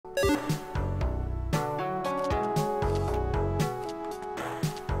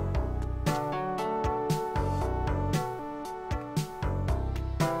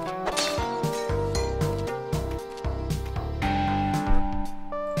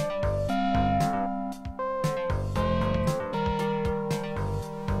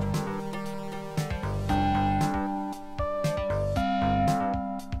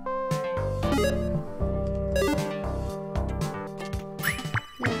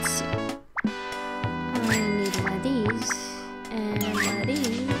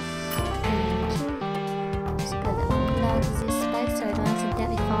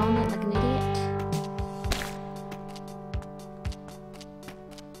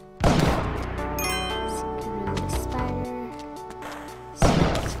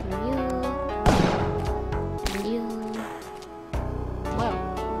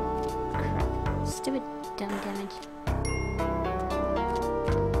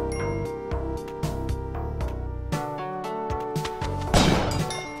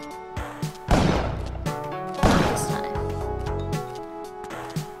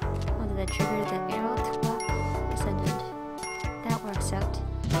this out.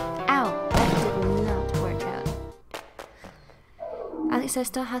 Ow! That did not work out. At least I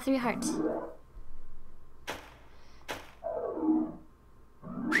still have 3 hearts. Oh,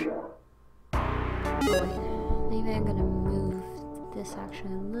 wait. Maybe I'm gonna move this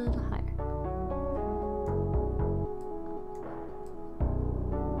actually a little higher.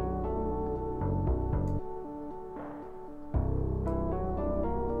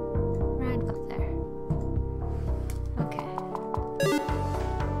 Right about there. Okay.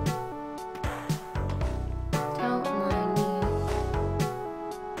 Don't mind me.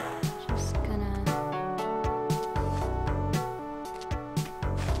 Just gonna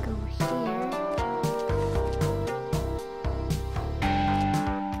go here.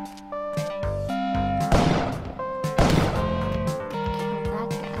 Kill that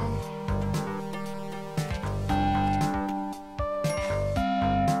guy.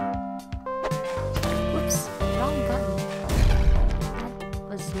 Whoops, wrong button. That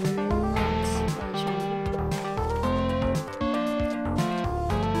was not what I was trying to do.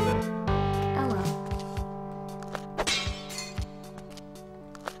 Oh well.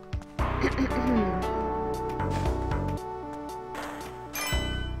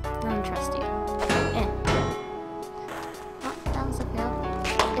 I don't trust you. Oh, that was a fail.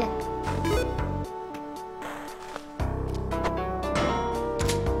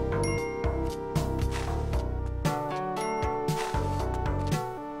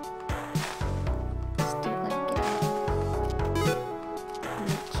 Let's do it like it.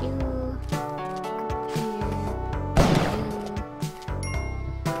 Make you go here.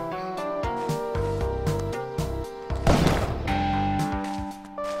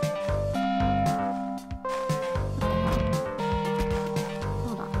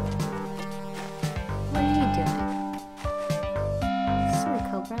 Hold on. What are you doing? Silly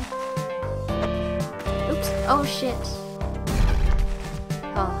cobra. Oops. Oh shit.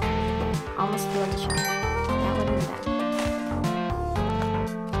 Oh. Almost failed the shot. That would have been bad.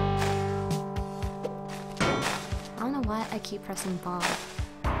 I don't know why I keep pressing bomb.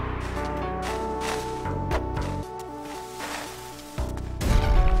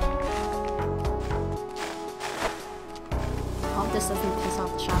 Hope this doesn't piss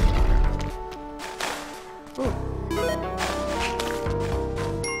off the shopkeeper. Ooh.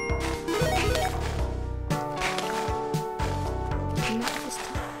 Not this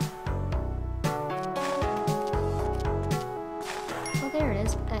time. Oh, there it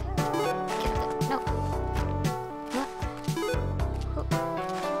is. Get it. No. What?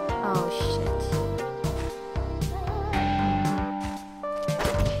 Oh, shit.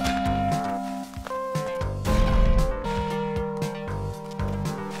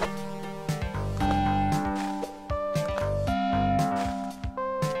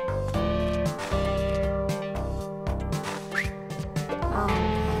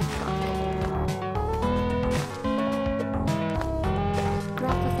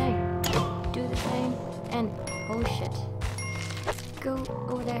 Grab the thing. Do the thing. And oh shit. Go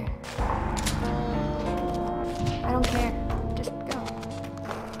over there. I don't care. Just go.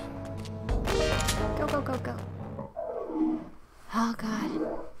 Go, go, go, go. Oh god.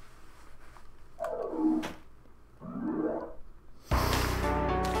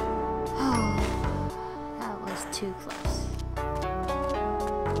 Oh, that was too close.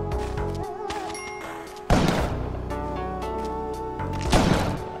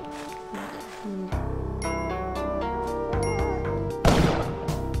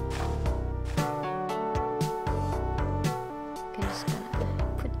 Okay, just gonna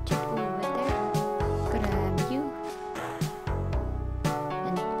put you over there. Grab you.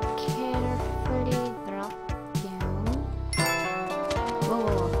 And carefully drop down. Whoa,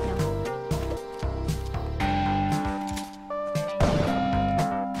 whoa, whoa, no.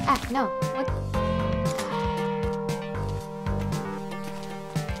 Ah, no. What?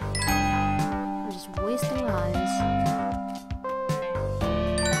 I'm just wasting lives.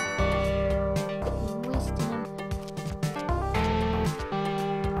 Wasting them.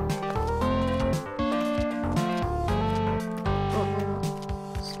 Whoa, whoa,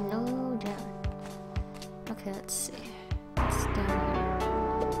 whoa. Slow down. Okay, let's see. It's down here.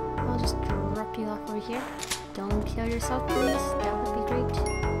 I'll just drop you off over here. Don't kill yourself, please. That would be great.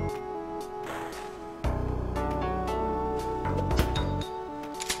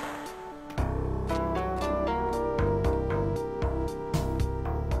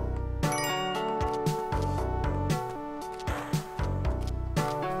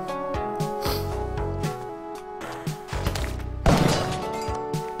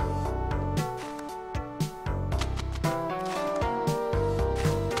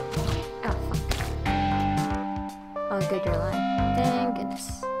 Oh, good, you're alive.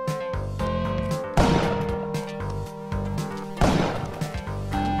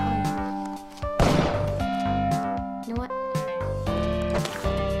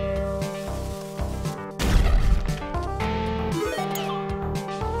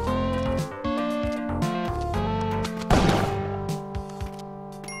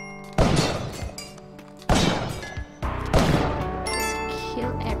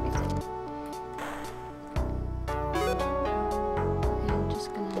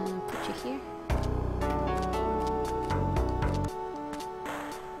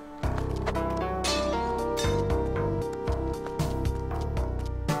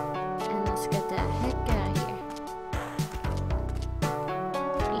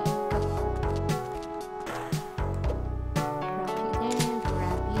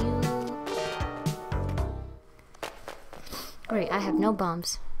 Great, I have no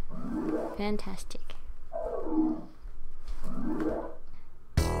bombs. Fantastic.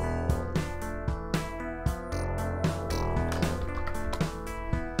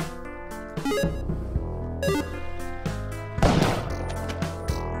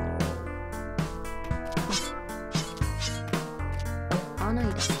 Oh no, you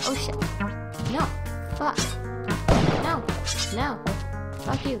don't. Oh shit. No. Fuck. No. No.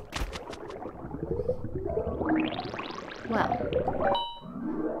 Fuck you. Well,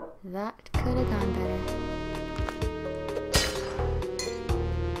 that could have gone better.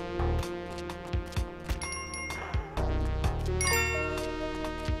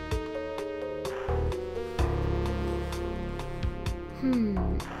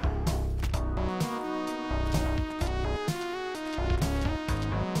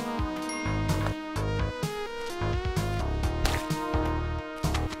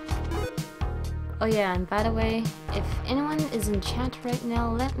 Oh yeah, and by the way, if anyone is in chat right now,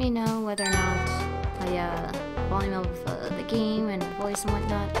 let me know whether or not the volume of the game and voice and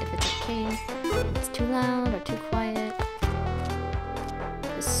whatnot, if it's okay, if it's too loud or too quiet.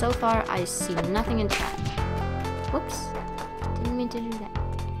 Because so far, I see nothing in chat. Whoops, didn't mean to do that.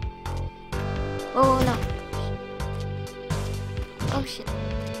 Oh no. Oh shit.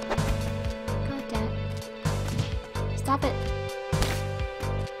 God damn it. Stop it.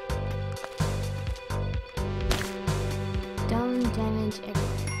 Dome damage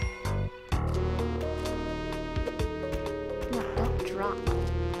everywhere. No, don't drop.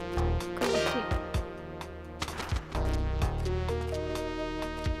 Go over here.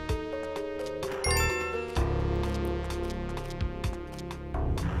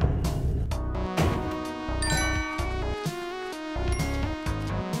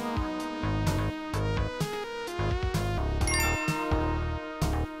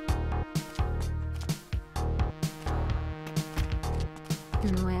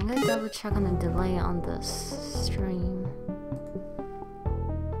 Anyway, I'm gonna double check on the delay on this stream.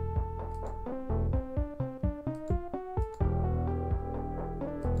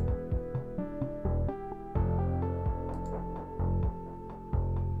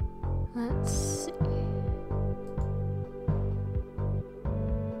 Let's see.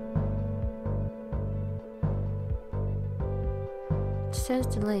 It says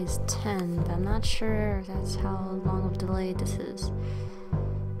delay is 10, but I'm not sure if that's how long of a delay this is.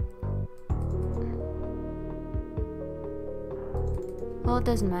 Well, it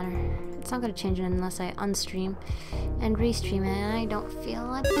doesn't matter. It's not gonna change it unless I unstream and restream it, and I don't feel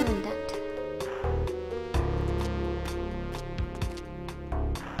like doing that.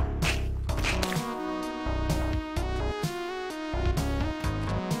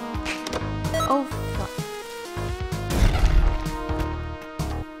 Oh fuck.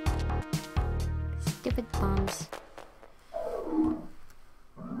 Stupid bombs.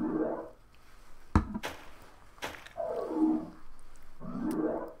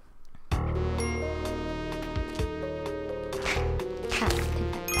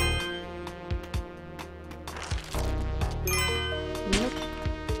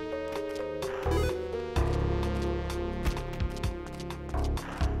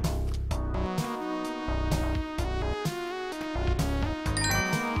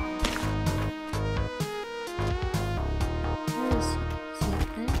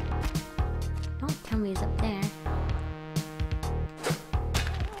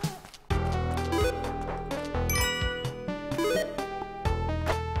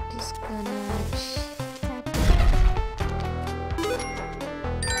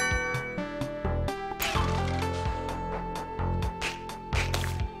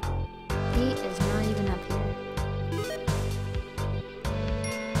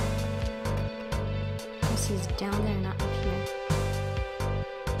 He's down there, not up here.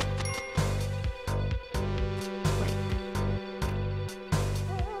 Wait.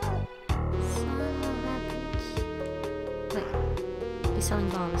 Son of a bitch. Wait. He's selling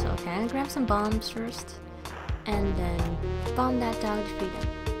bombs. Okay, I'm gonna grab some bombs first. And then bomb that dog to freedom.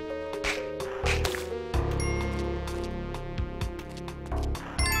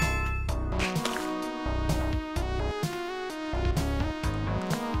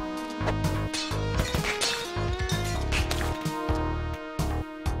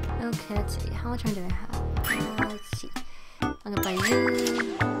 Okay, let's see. How much money do I have? Let's see. I'm gonna buy you.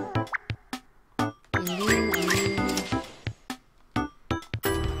 And you, and you.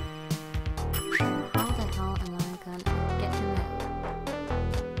 How the hell am I gonna get him out?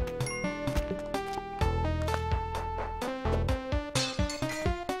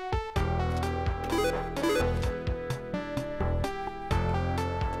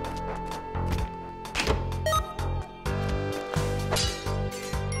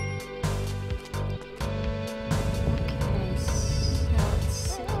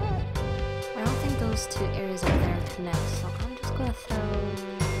 those two areas over there connect, so I'm just gonna throw...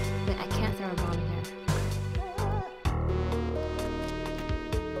 Wait, I can't throw a bomb here.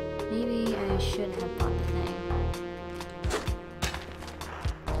 Maybe I should have bought the thing.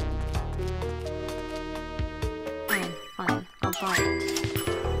 Fine, I'll buy it.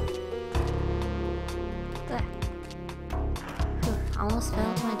 There. Whew, almost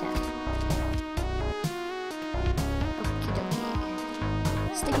fell to my death. Okie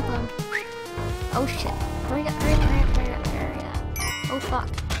dokie. Sticky bomb. Oh shit. Hurry up. Oh fuck.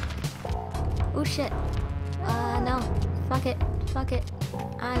 Oh shit. No. Fuck it.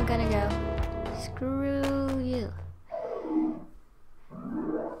 I'm gonna go. Screw you.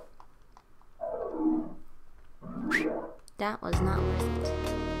 That was not worth it.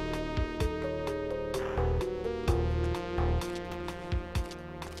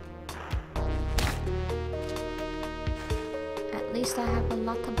 At least I have a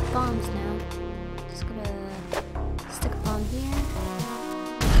lot of bombs now. Just gonna stick a bomb here.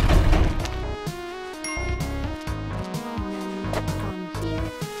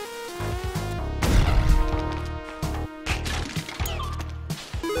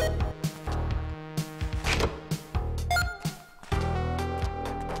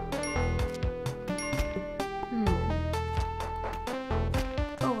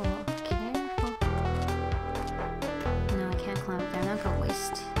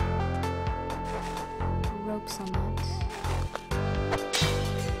 Ropes on that.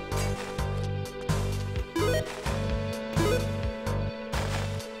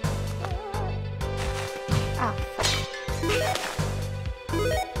 Ah, fuck.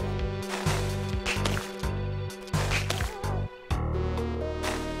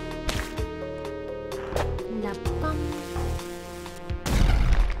 La bum.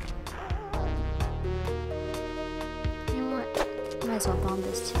 You know what? Might as well bomb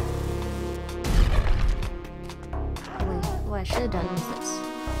this too. What I should have done was this.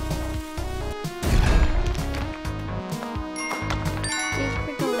 Dig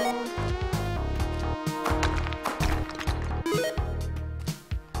for gold.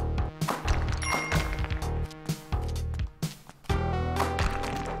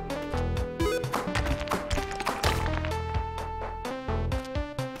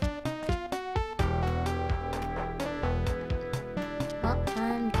 Well,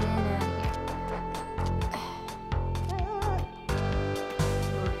 I'm getting out of here.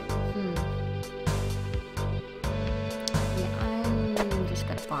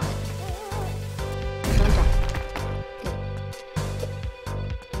 Bomb it. Don't die. Good.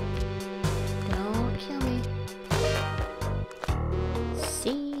 Don't kill me.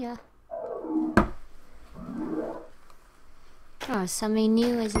 See ya. Oh, somebody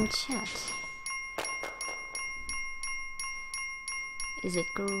new is in chat. Is it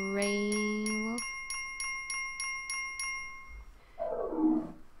Grey Wolf?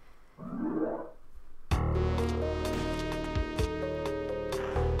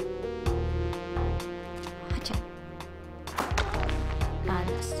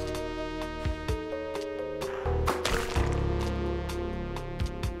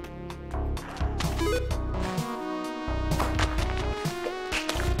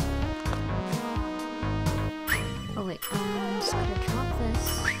 Oh wait, I'm just gonna drop this.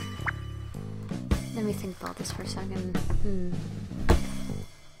 Let me think about this for a second.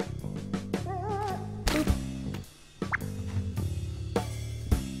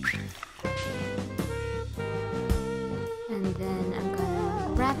 And then I'm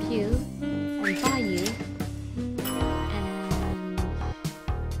gonna wrap you and buy you. And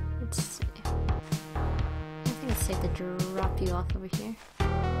let's see. I think it's safe to drop you off over here.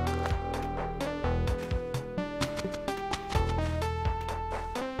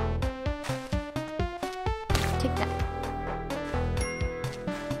 Take that.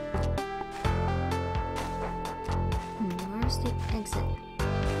 Where's the exit?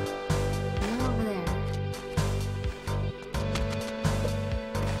 Not over there.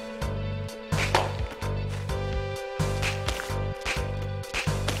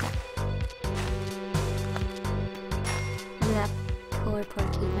 Look at that poor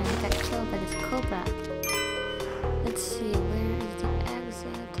caveman. He got killed by this cobra. Let's see, where is the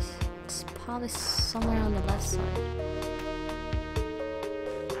exit? It's probably somewhere on the left side.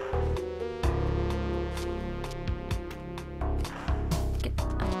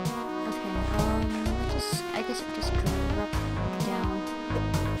 I guess it just drop down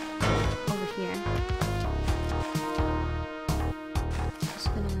over here. Just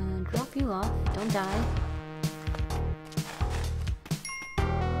gonna drop you off. Don't die.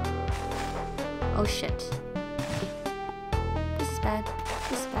 Oh shit. This is bad.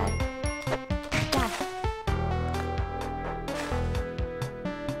 This is bad. Die.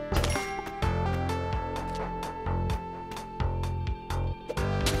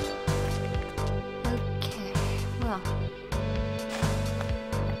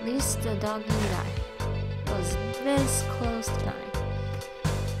 least the dog didn't die. It was this close to dying.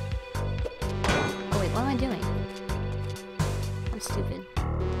 Oh wait, what am I doing? I'm stupid.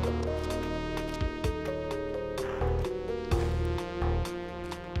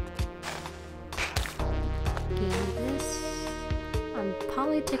 I'm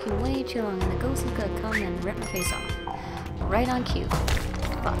probably taking way too long and the ghost is gonna come and rip my face off. Right on cue.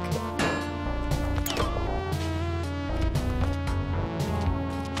 Fuck.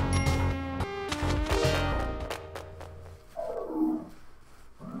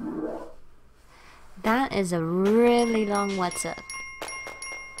 That is a really long what's up.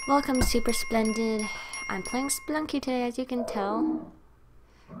 Welcome, Super Splendid. I'm playing Spelunky today, as you can tell.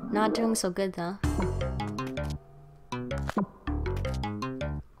 Not doing so good though.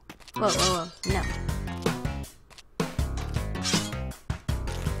 Whoa, whoa, whoa, no.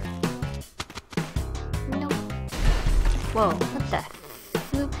 No. Whoa, what the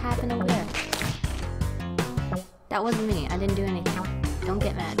floop happened over there? That wasn't me, I didn't do anything. Don't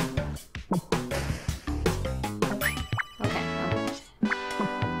get mad. Okay,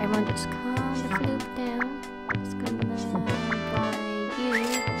 everyone just calm the floop down. Just gonna buy you.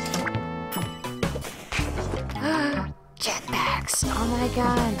 Jetpacks! Oh my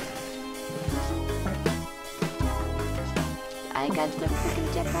god! I got the freaking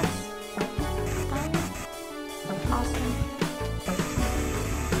jetpacks. Awesome.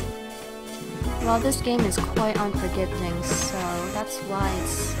 Well, this game is quite unforgiving, so that's why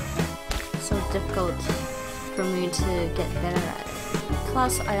it's so difficult for me to get better at it.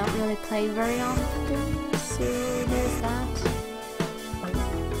 Plus, I don't really play very often, so there's that.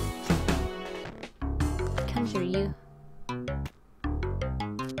 Come here, you.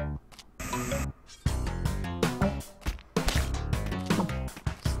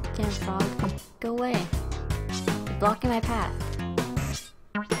 Damn frog, go away. You're blocking my path.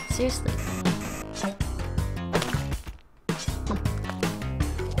 Seriously.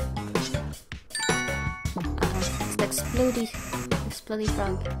 It's the explodey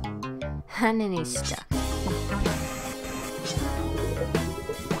frog. And then he's stuck.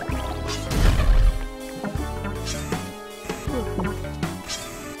 Ooh.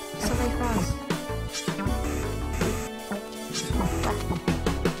 So many frogs.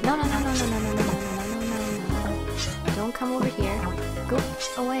 No. Don't come over here. Go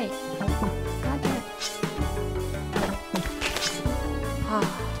away. God damn it. Oh,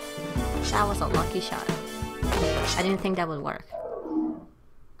 that was a lucky shot. I didn't think that would work.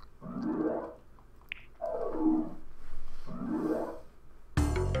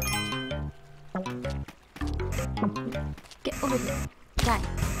 Get over here. Die.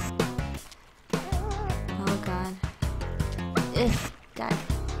 Oh god. Ugh, die.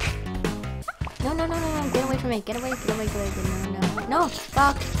 No. Get away from me. Get away. No.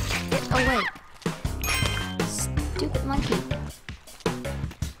 Fuck. Get away. Stupid monkey.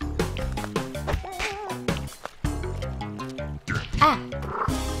 Ah.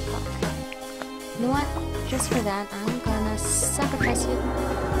 Fuck. You know what? Just for that, I'm gonna sacrifice you.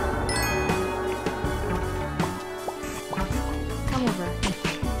 Come over.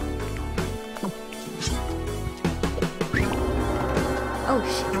 Oh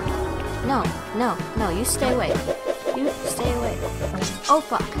shit. No, you stay away. You stay away. Oh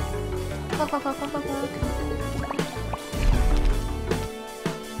fuck. Fuck.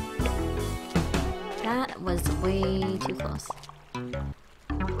 That was way too close.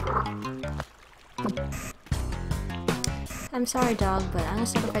 I'm sorry, dog, but I'm gonna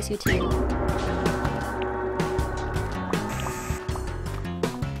sacrifice you too.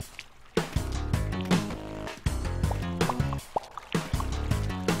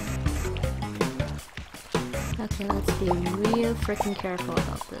 Okay, let's be real freaking careful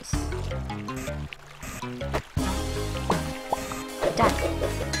about this. Duck.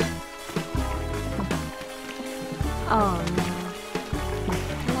 Oh no.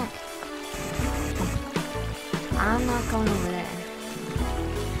 Look. I'm not going over there.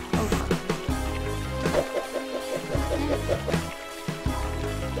 Oh fuck.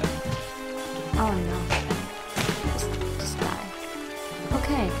 Oh no. Just die.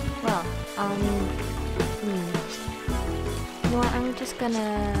 Okay, well, you know what, I'm just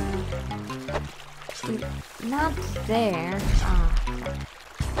gonna... Not there.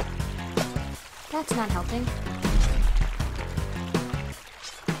 That's not helping.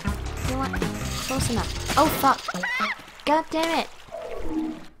 You know what? Close enough. Oh fuck! God damn it!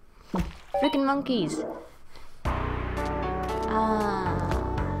 Freaking monkeys!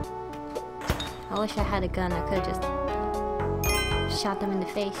 I wish I had a gun. I could've just shot them in the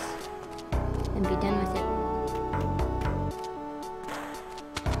face and be done with it.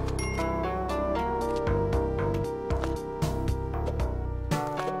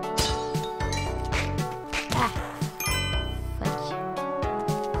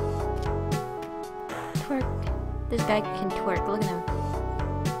 this guy can twerk. Look at him.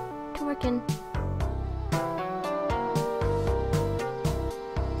 Twerking.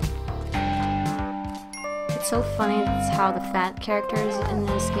 It's so funny how the fat characters in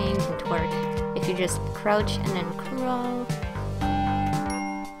this game can twerk. If you just crouch and then crawl.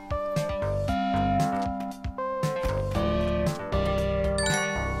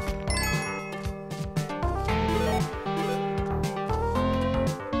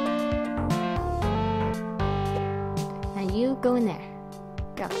 Now you go in there.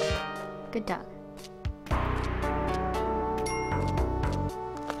 Go. Good dog.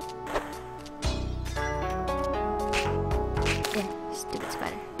 Stupid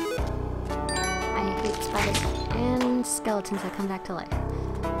spider. I hate spiders and skeletons that come back to life.